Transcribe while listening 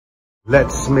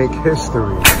Let's make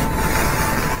history.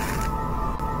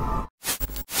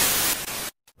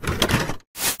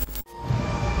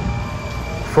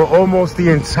 For almost the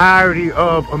entirety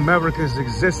of America's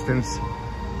existence,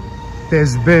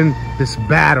 there's been this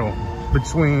battle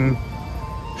between,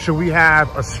 should we have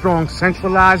a strong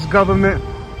centralized government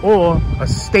or a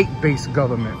state-based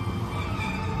government,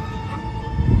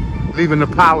 leaving the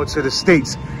power to the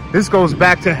states. This goes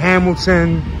back to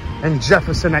Hamilton and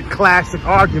Jefferson, that classic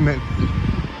argument.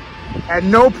 At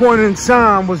no point in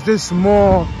time was this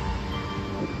more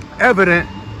evident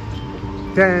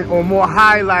than, or more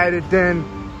highlighted than,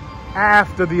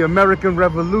 after the American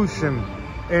Revolution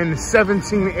in the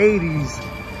 1780s.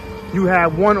 You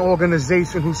had one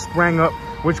organization who sprang up,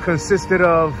 which consisted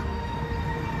of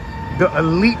the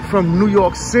elite from New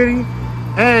York City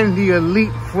and the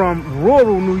elite from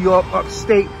rural New York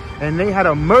upstate, and they had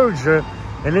a merger,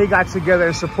 and they got together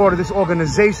and supported this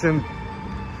organization,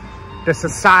 the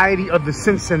Society of the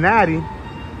Cincinnati,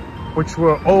 which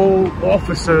were old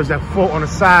officers that fought on the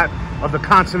side of the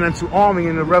Continental Army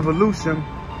in the Revolution.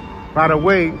 By the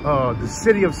way, the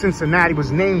city of Cincinnati was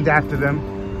named after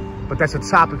them, but that's a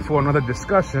topic for another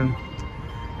discussion.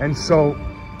 And so,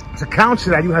 to counter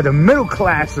that, you had the middle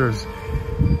classers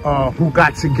who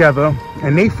got together,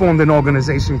 and they formed an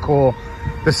organization called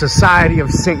the Society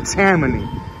of St. Tammany.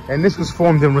 And this was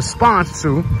formed in response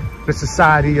to the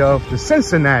Society of the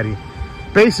Cincinnati.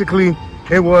 Basically,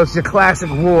 it was your classic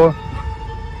war.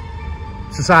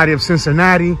 Society of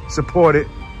Cincinnati supported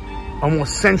a more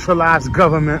centralized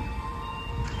government,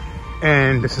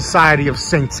 and the Society of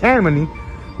St. Tammany,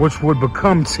 which would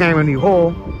become Tammany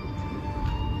Hall,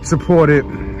 supported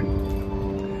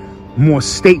more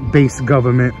state-based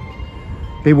government.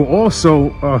 They were also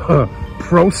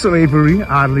pro-slavery,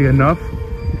 oddly enough,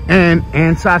 and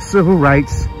anti-civil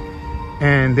rights,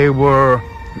 and they were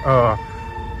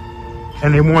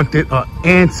and they wanted an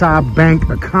anti-bank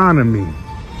economy.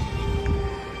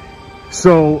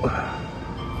 So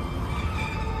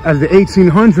as the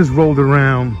 1800s rolled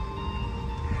around,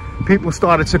 people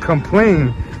started to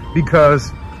complain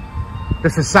because the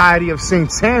Society of St.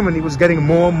 Tammany was getting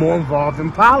more and more involved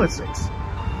in politics.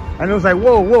 And it was like,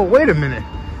 whoa, wait a minute.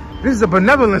 This is a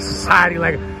benevolent society.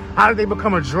 Like, how did they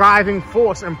become a driving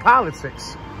force in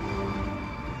politics?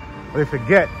 But they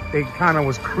forget they kind of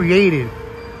was created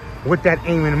with that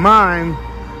aim in mind,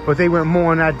 but they went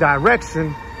more in that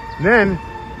direction. Then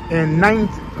in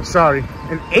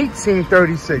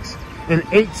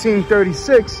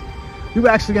 1836, you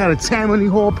actually had a Tammany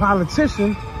Hall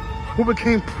politician who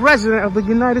became president of the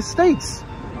United States.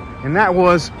 And that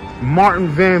was Martin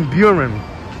Van Buren,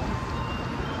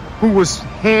 who was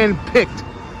handpicked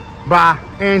by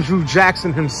Andrew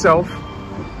Jackson himself,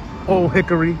 Old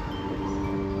Hickory.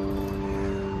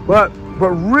 But what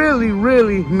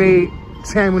really made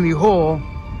Tammany Hall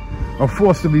a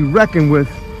force to be reckoned with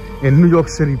in New York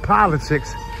City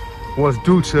politics was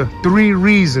due to three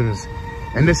reasons.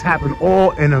 And this happened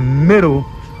all in the middle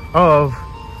of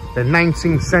the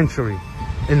 19th century,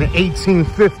 in the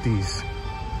 1850s.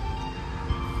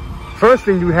 First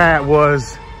thing you had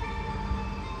was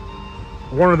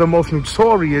one of the most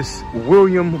notorious,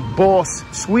 William Boss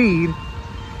Tweed.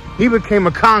 He became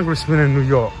a congressman in New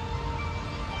York.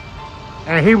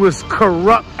 And he was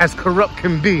corrupt as corrupt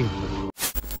can be.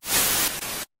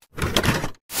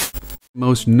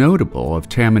 Most notable of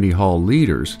Tammany Hall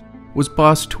leaders was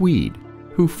Boss Tweed,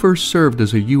 who first served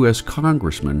as a U.S.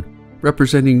 congressman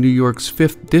representing New York's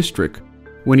 5th District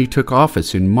when he took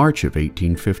office in March of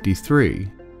 1853.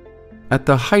 At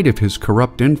the height of his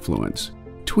corrupt influence,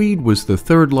 Tweed was the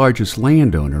 3rd largest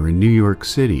landowner in New York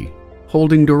City,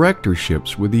 holding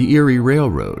directorships with the Erie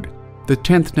Railroad, the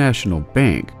 10th National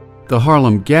Bank, the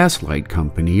Harlem Gas Light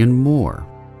Company, and more.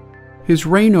 His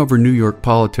reign over New York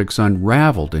politics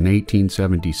unraveled in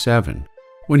 1877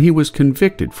 when he was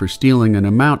convicted for stealing an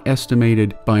amount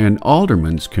estimated by an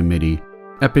alderman's committee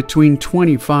at between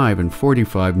 $25 and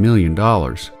 $45 million,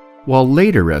 while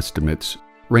later estimates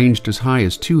ranged as high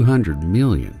as $200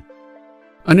 million.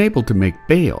 Unable to make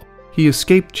bail, he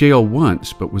escaped jail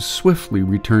once but was swiftly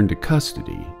returned to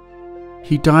custody.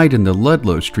 He died in the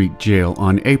Ludlow Street Jail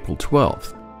on April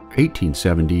 12,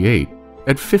 1878,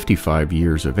 at 55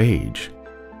 years of age.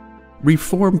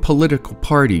 Reform political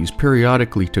parties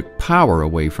periodically took power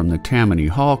away from the Tammany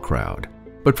Hall crowd,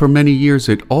 but for many years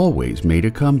it always made a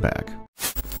comeback.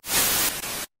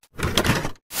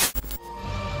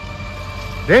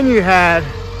 Then you had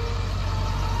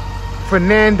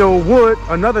Fernando Wood,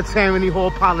 another Tammany Hall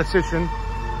politician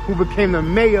who became the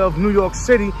mayor of New York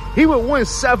City. He would win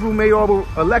several mayoral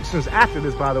elections after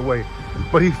this, by the way,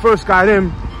 but he first got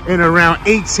in around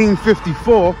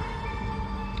 1854.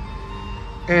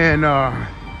 And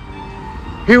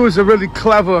he was a really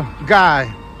clever guy,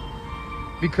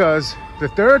 because the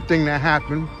third thing that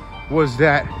happened was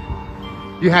that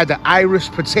you had the Irish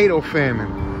potato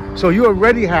famine. So you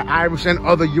already had Irish and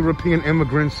other European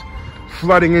immigrants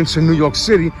flooding into New York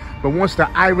City. But once the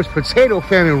Irish potato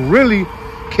famine really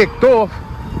kicked off,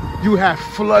 you had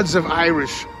floods of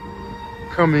Irish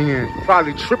coming in,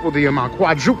 probably triple the amount,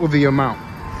 quadruple the amount.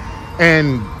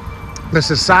 And the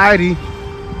Society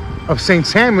of St.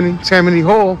 Tammany, Tammany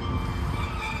Hall,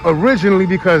 originally,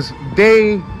 because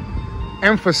they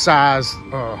emphasized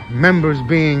members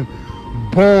being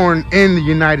born in the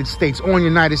United States, on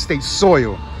United States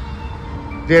soil.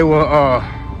 They were,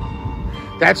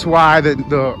 that's why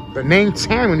the name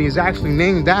Tammany is actually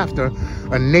named after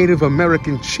a Native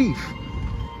American chief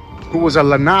who was a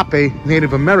Lenape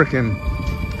Native American,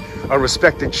 a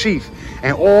respected chief.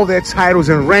 And all their titles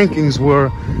and rankings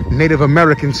were Native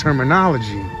American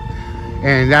terminology.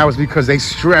 And that was because they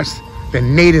stressed the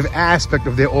native aspect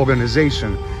of their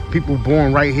organization. People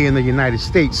born right here in the United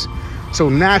States. So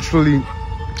naturally,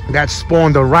 that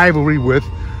spawned a rivalry with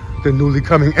the newly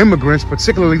coming immigrants,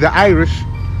 particularly the Irish,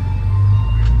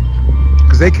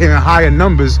 because they came in higher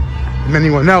numbers than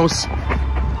anyone else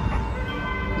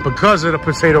because of the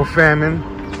potato famine.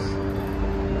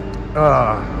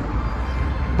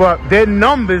 But their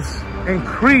numbers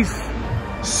increased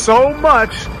so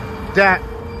much that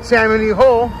Tammany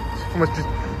Hall,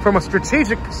 from a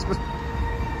strategic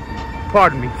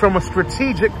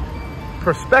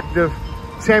perspective,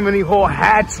 Tammany Hall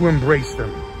had to embrace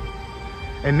them.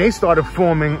 And they started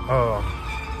forming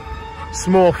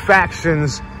small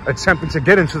factions attempting to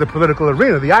get into the political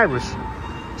arena, the Irish.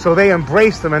 So they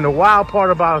embraced them. And the wild part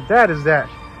about that is that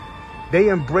they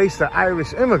embraced the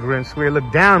Irish immigrants, who they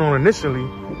looked down on initially.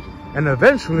 And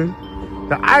eventually,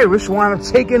 the Irish wound up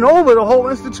taking over the whole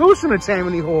institution of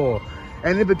Tammany Hall.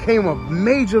 And it became a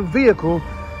major vehicle,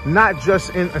 not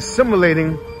just in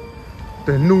assimilating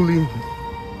the newly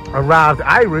arrived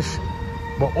Irish,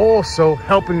 but also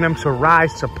helping them to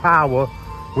rise to power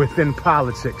within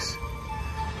politics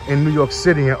in New York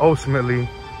City and ultimately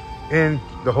in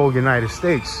the whole United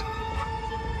States.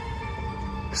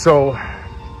 So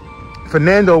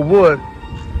Fernando Wood,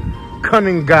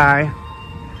 cunning guy,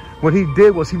 what he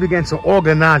did was he began to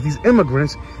organize these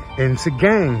immigrants into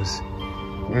gangs.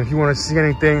 And if you want to see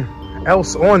anything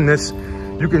else on this,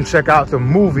 you can check out the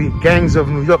movie Gangs of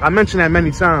New York. I mentioned that many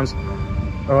times.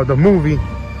 The movie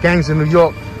Gangs of New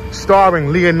York,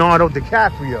 starring Leonardo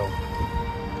DiCaprio.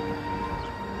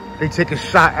 They take a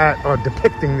shot at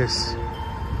depicting this.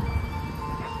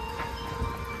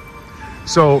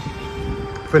 So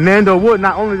Fernando Wood,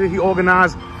 not only did he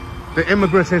organize the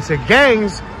immigrants into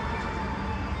gangs,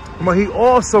 but he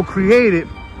also created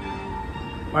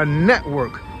a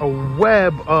network, a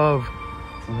web of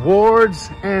wards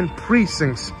and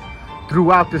precincts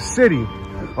throughout the city.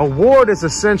 A ward is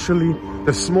essentially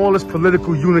the smallest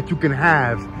political unit you can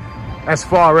have as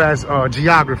far as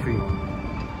geography.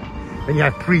 And you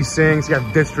have precincts, you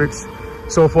have districts,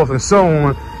 so forth and so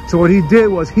on. So what he did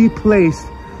was he placed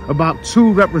about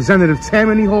 2 representative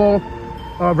Tammany Hall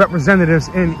representatives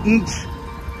in each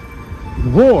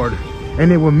ward. And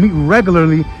they would meet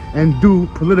regularly and do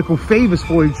political favors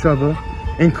for each other,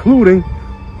 including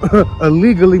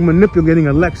illegally manipulating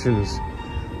elections.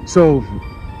 So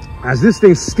as this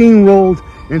thing steamrolled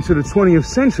into the 20th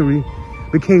century,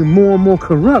 became more and more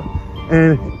corrupt,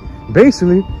 and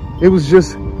basically it was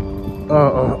just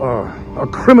a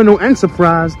criminal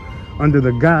enterprise under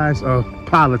the guise of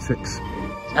politics.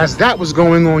 As that was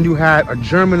going on, you had a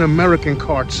German-American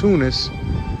cartoonist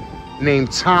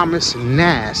named Thomas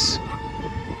Nast,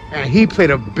 and he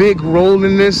played a big role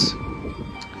in this.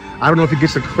 I don't know if he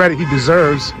gets the credit he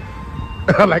deserves,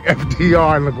 like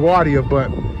FDR and LaGuardia, but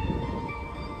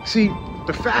see,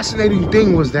 the fascinating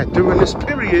thing was that during this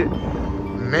period,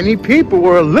 many people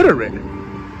were illiterate.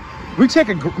 We take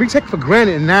for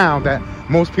granted now that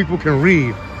most people can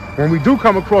read. When we do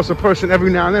come across a person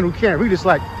every now and then who can't read, it's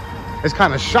like, it's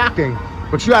kind of shocking.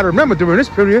 But you got to remember, during this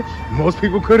period, most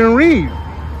people couldn't read.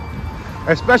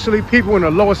 Especially people in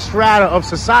the lower strata of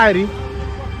society.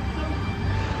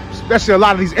 Especially a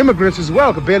lot of these immigrants as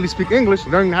well could barely speak English,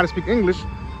 learning how to speak English.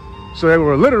 So they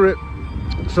were illiterate.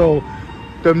 So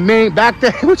back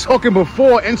then, we're talking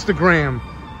before Instagram,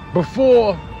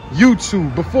 before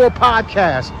YouTube, before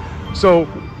podcasts. So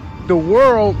the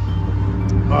world,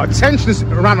 tensions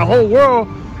around the whole world,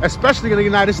 especially in the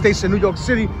United States and New York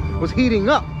City, was heating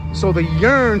up. So the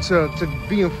yearn to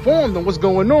be informed on what's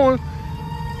going on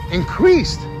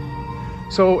increased.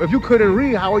 So if you couldn't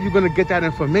read, how are you going to get that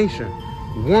information?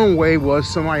 One way was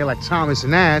somebody like Thomas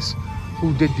Nast,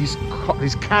 who did these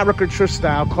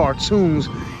caricature-style cartoons,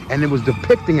 and it was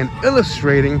depicting and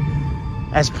illustrating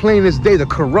as plain as day the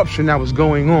corruption that was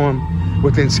going on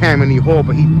within Tammany Hall.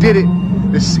 But he did it,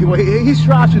 what he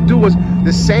tried to do was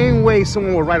the same way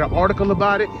someone would write an article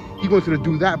about it, he wanted to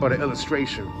do that but an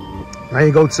illustration. Now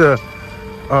you go to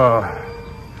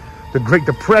the Great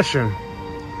Depression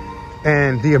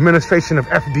and the administration of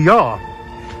FDR.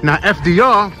 Now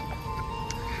FDR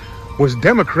was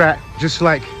Democrat, just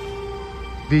like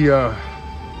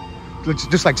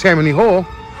Tammany Hall,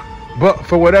 but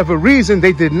for whatever reason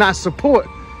they did not support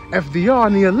FDR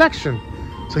in the election.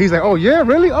 So he's like, oh yeah,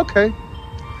 really? Okay,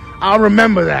 I'll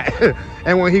remember that.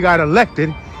 And when he got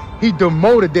elected, he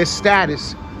demoted their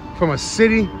status from a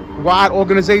city-wide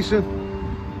organization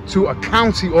to a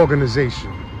county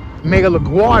organization, Mayor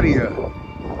LaGuardia,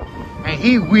 and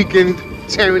he weakened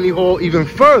Tammany Hall even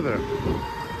further.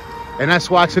 And that's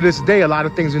why to this day, a lot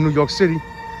of things in New York City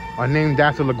are named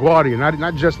after LaGuardia.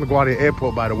 Not just LaGuardia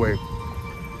Airport, by the way.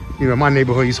 You know, my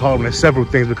neighborhood, East Harlem, there's several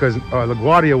things because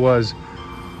LaGuardia was,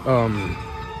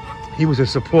 he was in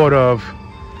support of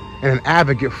and an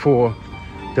advocate for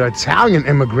the Italian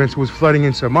immigrants who was flooding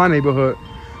into my neighborhood.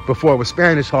 Before it was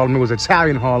Spanish Harlem, it was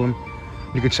Italian Harlem.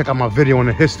 You can check out my video on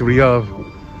the history of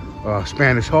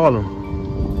Spanish Harlem.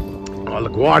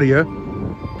 LaGuardia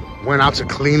went out to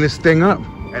clean this thing up.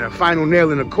 And the final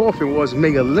nail in the coffin was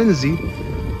Mayor Lindsay,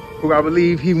 who I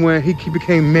believe he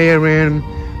became mayor in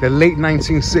the late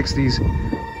 1960s,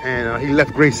 and he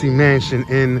left Gracie Mansion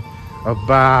in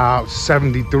about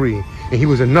 73. And he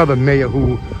was another mayor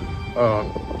who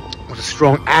was a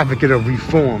strong advocate of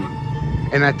reform.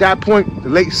 And at that point, the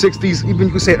late 60s, even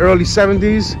you could say early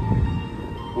 70s,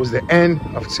 was the end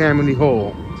of Tammany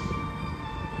Hall.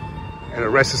 And the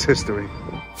rest is history.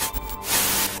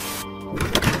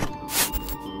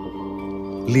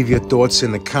 Leave your thoughts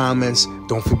in the comments.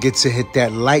 Don't forget to hit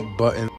that like button.